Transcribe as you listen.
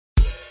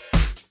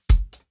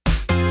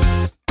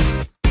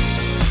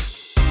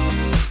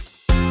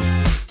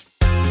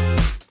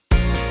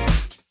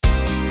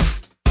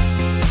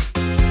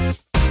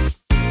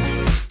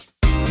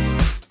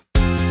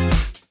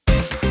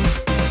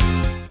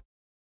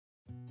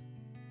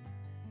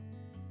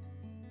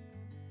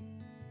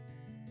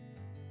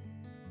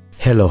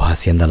Hello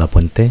Hacienda La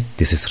Puente,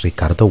 this is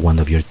Ricardo, one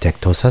of your tech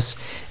tosas,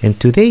 and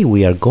today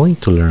we are going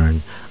to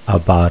learn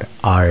about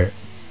our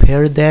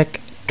PearDeck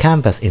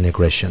Canvas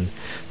integration.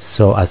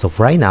 So as of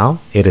right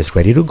now, it is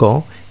ready to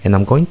go, and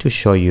I'm going to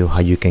show you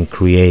how you can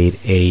create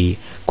a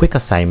quick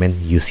assignment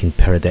using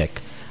PearDeck.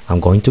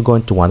 I'm going to go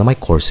into one of my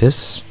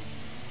courses.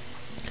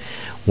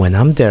 When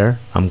I'm there,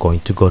 I'm going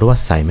to go to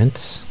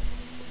assignments.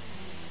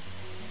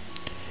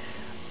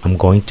 I'm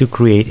going to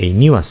create a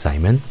new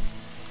assignment.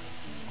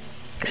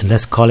 And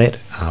let's call it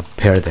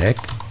PearDeck,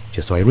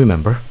 just so I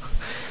remember.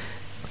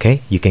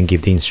 Okay, you can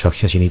give the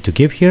instructions you need to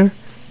give here.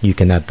 You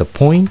can add the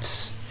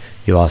points.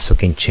 You also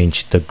can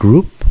change the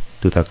group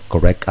to the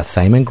correct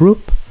assignment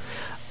group.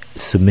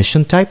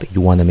 Submission type, you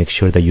want to make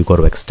sure that you go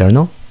to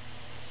external.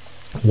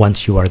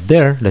 Once you are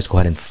there, let's go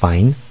ahead and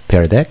find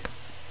PearDeck.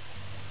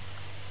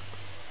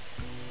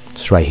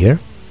 It's right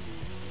here.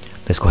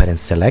 Let's go ahead and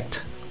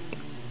select.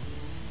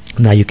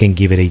 Now you can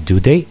give it a due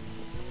date.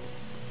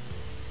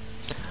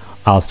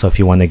 Also, if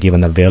you want to give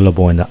an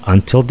available and an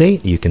until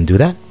date, you can do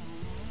that.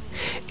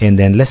 And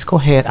then let's go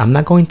ahead. I'm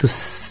not going to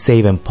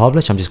save and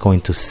publish. I'm just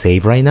going to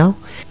save right now.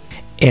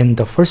 And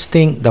the first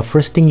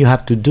thing you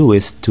have to do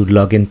is to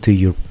log into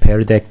your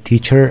PearDeck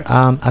teacher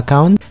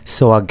account.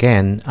 So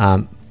again,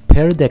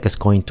 PearDeck is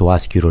going to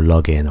ask you to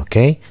log in,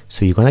 okay?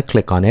 So you're going to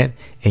click on it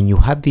and you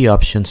have the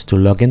options to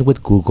log in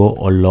with Google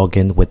or log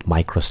in with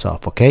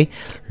Microsoft, okay?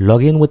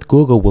 Log in with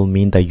Google will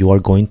mean that you are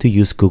going to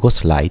use Google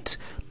Slides.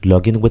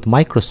 Login with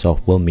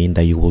Microsoft will mean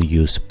that you will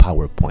use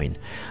PowerPoint.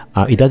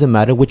 It doesn't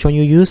matter which one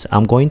you use.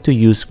 I'm going to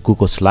use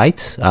Google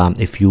Slides.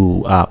 If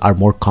you are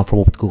more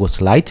comfortable with Google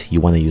Slides, you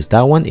want to use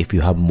that one. If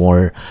you have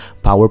more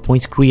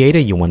PowerPoints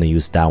created, you want to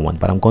use that one.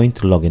 But I'm going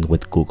to log in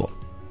with Google.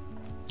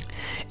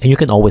 And you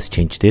can always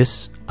change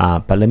this.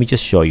 But let me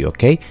just show you,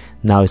 okay?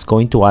 Now it's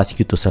going to ask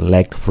you to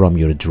select from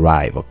your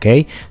drive,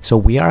 okay? So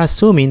we are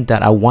assuming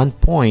that at one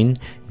point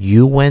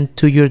you went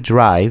to your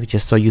drive,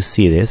 just so you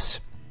see this.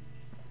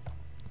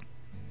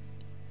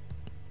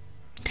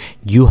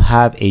 You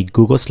have a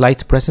Google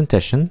Slides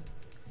presentation,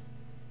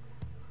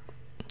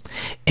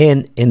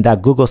 and in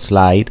that Google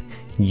slide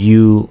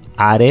you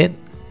added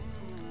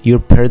your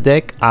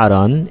PearDeck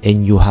add-on,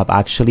 and you have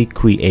actually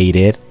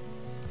created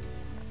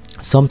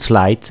some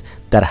slides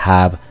that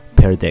have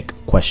PearDeck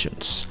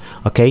questions,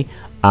 okay?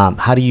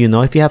 How do you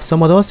know if you have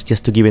some of those?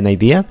 Just to give you an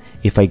idea,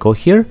 if I go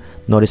here,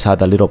 notice how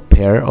the little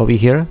pair over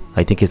here,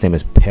 I think his name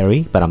is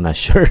Perry, but I'm not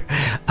sure,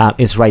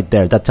 it's right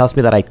there. That tells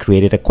me that I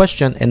created a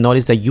question. And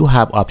notice that you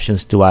have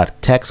options to add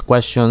text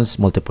questions,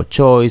 multiple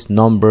choice,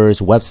 numbers,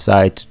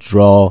 websites,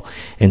 draw,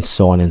 and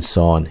so on and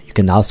so on. You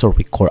can also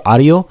record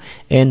audio,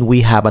 and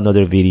we have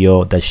another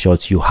video that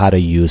shows you how to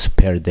use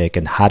PearDeck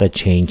and how to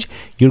change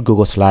your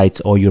Google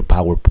Slides or your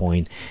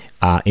PowerPoint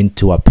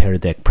into a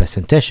PearDeck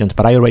presentations,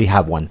 but I already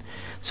have one.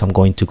 So I'm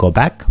going to go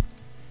back.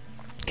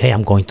 Okay,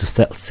 I'm going to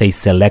say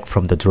select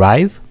from the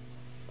drive.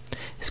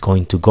 It's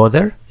going to go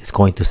there. It's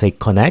going to say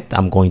connect.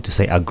 I'm going to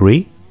say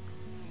agree.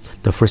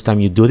 The first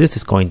time you do this,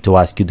 it's going to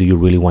ask you, do you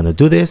really want to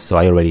do this? So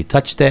I already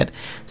touched it.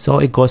 So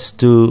it goes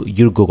to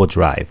your Google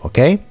Drive,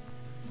 okay?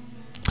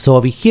 So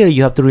over here,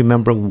 you have to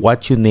remember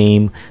what you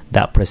name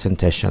that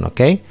presentation,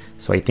 okay?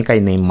 So I think I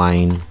named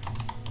mine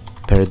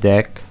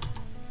PearDeck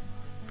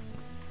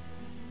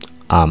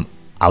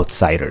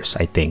Outsiders,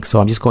 I think.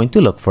 So I'm just going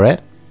to look for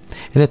it,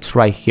 and it's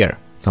right here.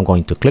 So I'm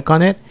going to click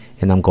on it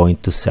and I'm going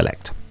to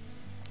select.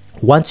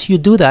 Once you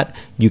do that,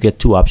 you get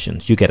two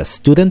options. You get a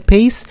student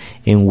pace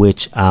in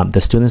which the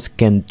students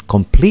can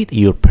complete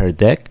your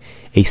PearDeck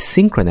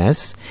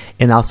asynchronous,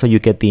 and also you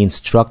get the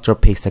instructor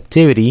pace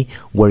activity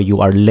where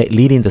you are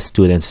leading the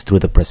students through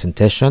the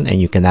presentation, and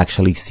you can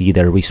actually see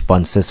their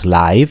responses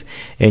live,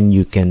 and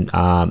you can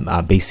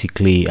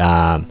basically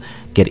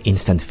get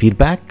instant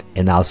feedback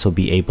and also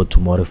be able to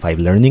modify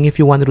learning if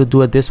you wanted to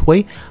do it this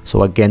way.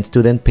 So again,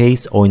 student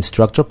pace or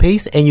instructor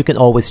pace, and you can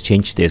always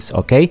change this,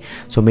 okay?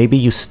 So maybe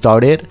you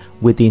started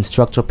with the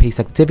instructor pace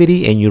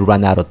activity and you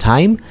run out of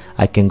time.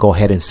 I can go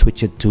ahead and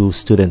switch it to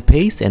student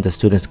pace, and the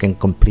students can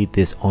complete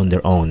this on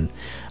their own.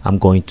 I'm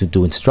going to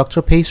do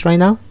instructor pace right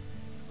now,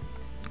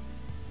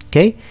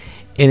 okay?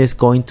 And it's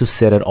going to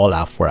set it all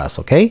out for us,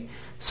 okay?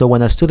 So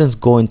when our students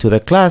go into the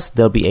class,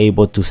 they'll be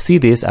able to see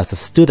this as a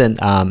student.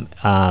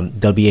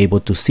 They'll be able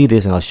to see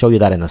this, and I'll show you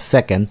that in a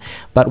second.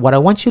 But what I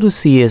want you to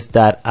see is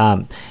that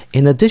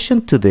in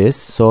addition to this,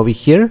 so over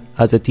here,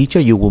 as a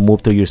teacher, you will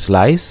move through your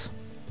slides.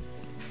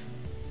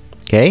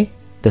 Okay,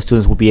 the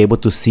students will be able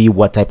to see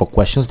what type of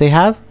questions they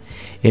have.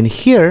 And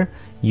here,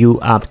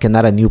 you can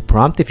add a new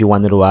prompt if you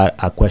wanted to add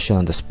a question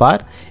on the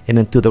spot. And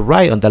then to the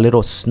right, on the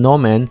little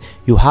snowman,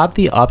 you have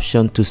the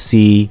option to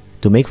see,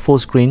 to make full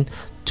screen,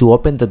 to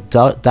open the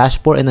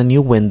dashboard in a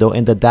new window,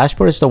 and the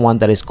dashboard is the one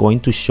that is going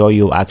to show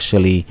you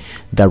actually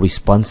the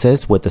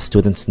responses with the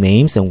students'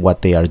 names and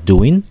what they are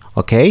doing.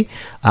 Okay,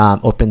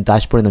 open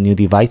dashboard in a new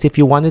device if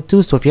you wanted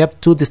to. So if you have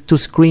two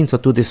screens or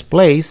two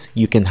displays,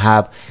 you can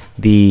have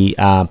the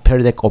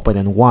Peridek open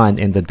in one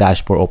and the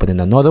dashboard open in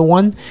another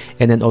one.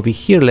 And then over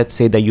here, let's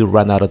say that you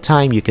run out of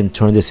time, you can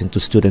turn this into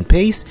student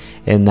pace,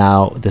 and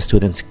now the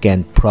students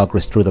can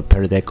progress through the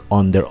Peridek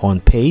on their own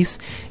pace.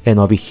 And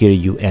over here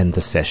you end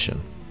the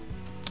session.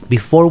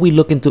 Before we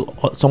look into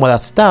some of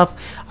that stuff,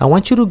 I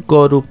want you to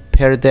go to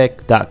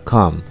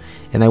PearDeck.com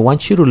and I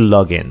want you to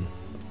log in.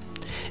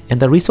 And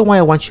the reason why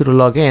I want you to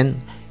log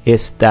in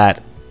is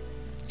that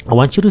I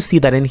want you to see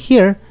that in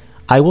here,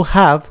 I will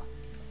have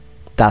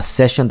that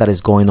session that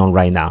is going on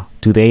right now,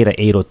 today at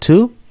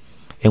 8:02,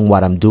 and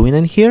what I'm doing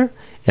in here,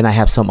 and I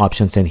have some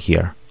options in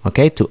here.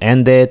 Okay, to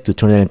end it, to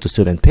turn it into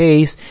student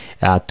pace,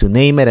 to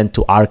name it, and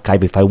to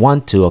archive if I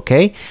want to.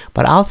 Okay,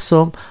 but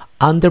also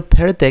under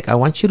Peridek, I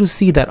want you to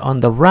see that on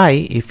the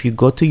right, if you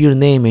go to your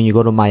name and you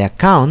go to my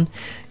account,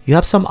 you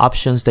have some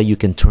options that you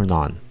can turn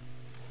on.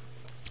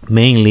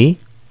 Mainly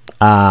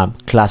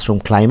classroom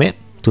climate,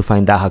 to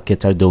find out how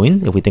kids are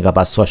doing if we think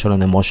about social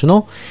and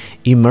emotional.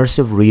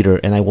 Immersive Reader,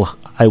 and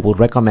I will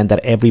recommend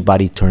that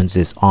everybody turns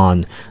this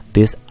on.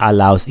 This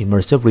allows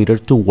Immersive Reader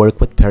to work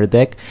with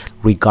Peridek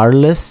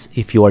regardless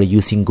if you are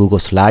using Google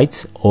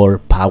Slides or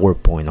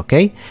PowerPoint.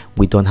 Okay,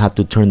 we don't have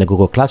to turn the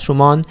Google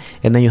Classroom on.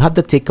 And then you have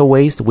the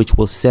takeaways, which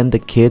will send the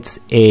kids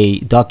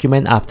a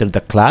document after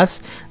the class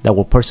that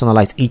will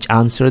personalize each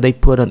answer they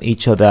put on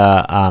each of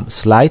the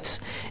slides,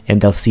 and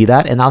they'll see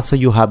that. And also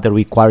you have the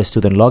required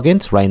student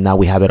logins. Right now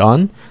we have it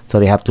on, so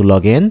they have to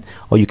log in,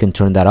 or you can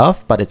turn that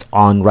off, but it's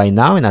on right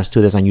now, and our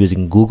students are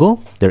using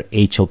Google, their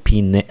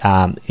HLPnet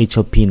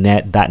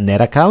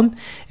account,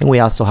 and we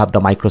also have the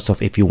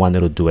Microsoft if you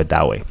wanted to do it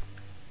that way.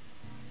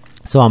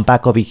 So I'm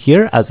back over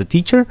here as a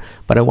teacher,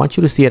 but I want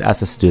you to see it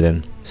as a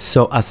student.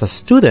 So as a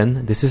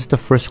student, this is the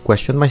first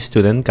question my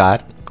student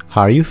got.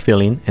 How are you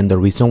feeling? And the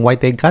reason why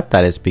they got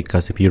that is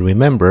because if you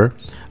remember,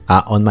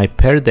 on my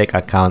Peridek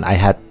account, I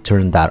had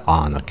turned that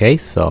on. Okay,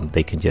 so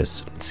they can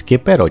just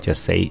skip it or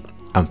just say,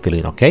 I'm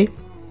feeling okay.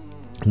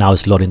 Now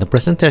it's loading the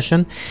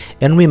presentation,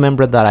 and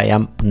remember that I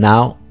am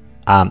now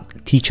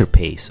teacher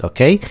pace.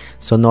 Okay,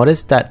 so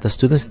notice that the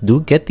students do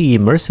get the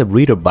Immersive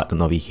Reader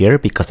button over here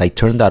because I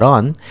turned that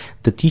on.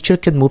 The teacher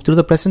can move through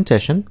the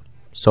presentation.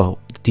 So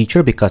the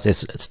teacher, because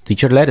it's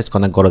teacher led, it's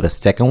gonna go to the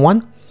second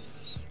one,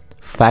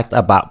 facts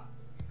about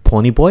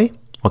Pony Boy.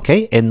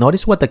 Okay, and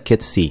notice what the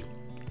kids see.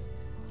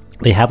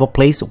 They have a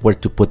place where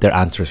to put their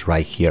answers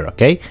right here.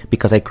 Okay,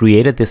 because I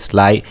created this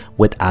slide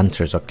with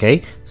answers.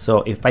 Okay,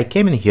 so if I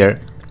came in here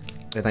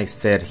and I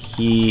said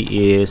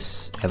he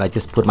is, and I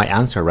just put my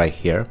answer right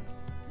here.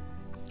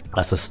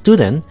 As a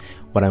student,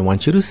 what I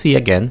want you to see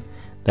again,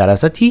 that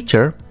as a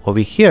teacher over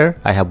here,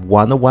 I have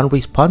one-on-one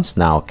response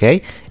now.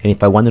 Okay, and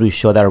if I wanted to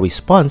show that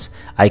response,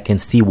 I can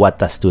see what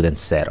the student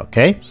said.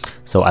 Okay,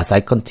 so as I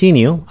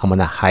continue, I'm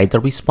gonna hide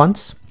the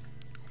response.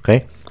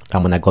 Okay,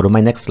 I'm gonna go to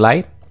my next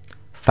slide,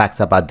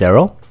 facts about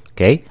Daryl.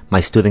 Okay, my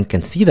student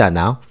can see that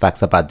now,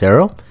 facts about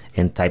Daryl,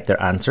 and type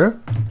their answer.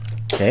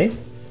 Okay,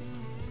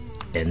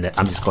 and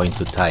I'm just going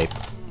to type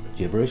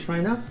gibberish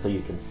right now so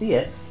you can see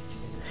it.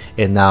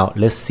 And now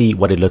let's see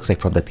what it looks like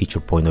from the teacher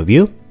point of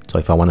view. So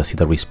if I want to see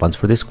the response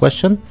for this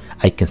question,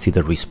 I can see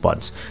the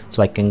response.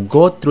 So I can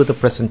go through the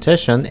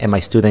presentation and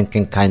my student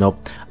can kind of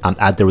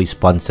add the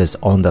responses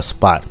on the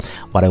spot.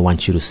 What I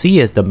want you to see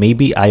is that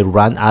maybe I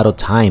ran out of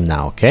time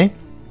now. Okay,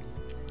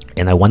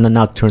 and I want to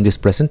now turn this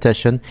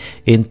presentation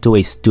into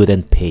a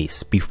student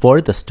pace.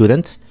 Before, the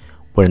students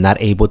were not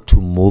able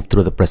to move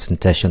through the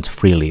presentations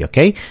freely.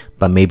 Okay,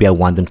 but maybe I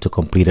want them to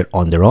complete it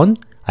on their own.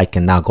 I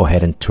can now go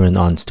ahead and turn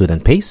on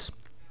student pace.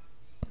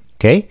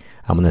 Okay,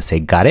 I'm gonna say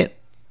got it.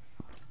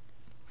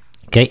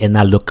 Okay, and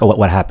now look at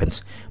what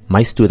happens.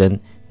 My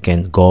student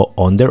can go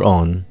on their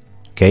own.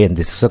 Okay, and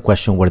this is a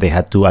question where they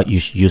had to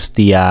use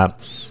the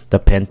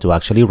pen to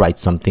actually write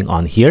something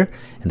on here,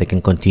 and they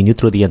can continue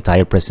through the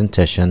entire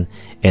presentation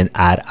and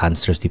add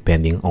answers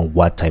depending on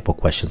what type of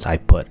questions I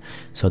put.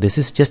 So this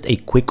is just a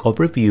quick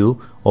overview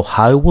of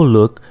how it will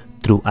look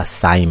through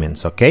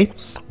assignments. Okay,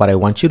 what I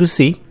want you to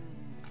see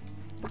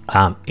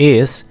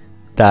is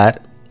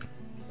that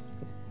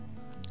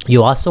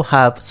you also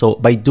have, so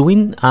by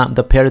doing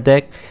the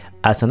Peridek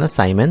as an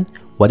assignment,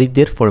 what it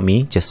did for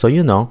me, just so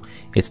you know,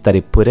 is that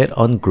it put it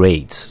on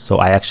grades. So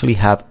I actually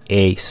have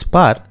a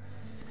spot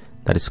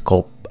that is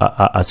called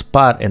a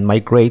spot in my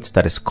grades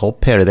that is called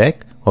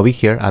Peridek over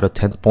here out of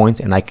 10 points,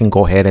 and I can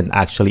go ahead and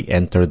actually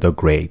enter the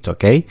grades.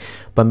 Okay,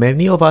 but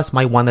many of us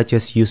might want to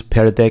just use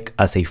Peridek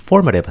as a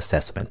formative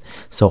assessment.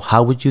 So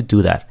how would you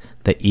do that?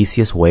 The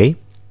easiest way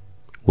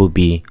will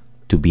be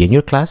to be in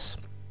your class.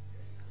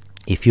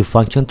 If you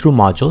function through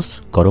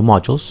modules, go to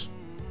modules.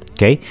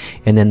 Okay,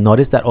 and then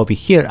notice that over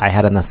here I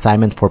had an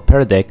assignment for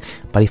Peridek,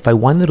 but if I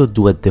wanted to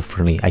do it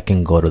differently, I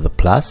can go to the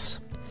plus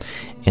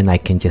and I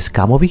can just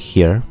come over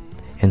here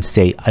and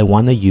say I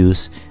want to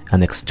use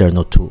an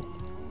external tool.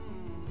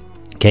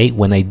 Okay,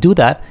 when I do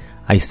that,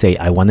 I say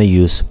I want to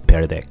use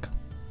PearDeck.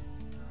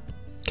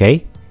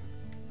 Okay,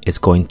 it's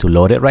going to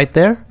load it right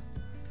there,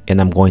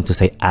 and I'm going to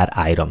say add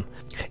item.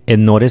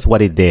 And notice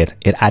what it did.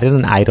 It added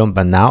an item,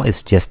 but now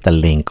it's just a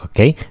link.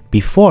 Okay,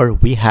 before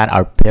we had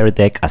our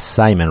PearDeck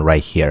assignment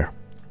right here.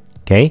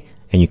 Okay,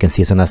 and you can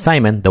see it's an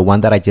assignment. The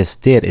one that I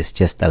just did is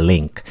just a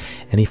link.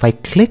 And if I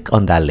click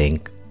on that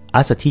link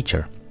as a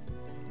teacher,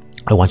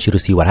 I want you to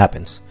see what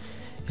happens.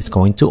 It's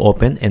going to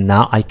open, and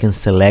now I can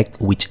select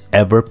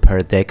whichever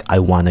PearDeck I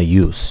want to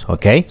use.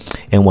 Okay,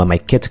 and when my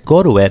kids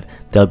go to it,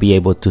 they'll be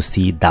able to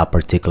see that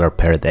particular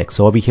PearDeck.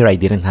 So over here, I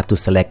didn't have to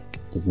select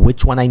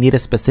which one I needed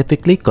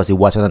specifically because it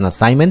wasn't an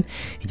assignment.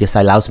 It just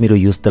allows me to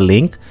use the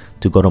link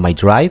to go to my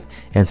drive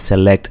and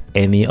select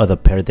any of the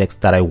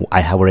PearDecks that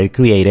I have already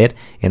created,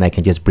 and I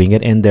can just bring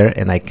it in there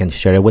and I can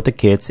share it with the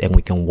kids and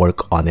we can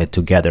work on it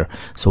together.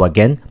 So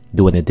again,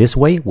 doing it this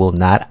way will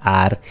not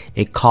add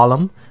a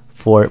column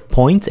for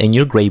points in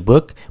your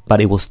gradebook,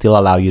 but it will still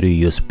allow you to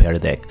use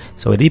PearDeck.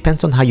 So it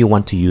depends on how you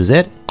want to use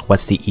it.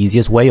 What's the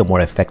easiest way or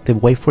more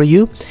effective way for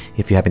you?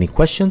 If you have any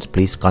questions,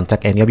 please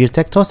contact any of your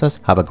tech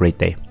tosas. Have a great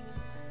day.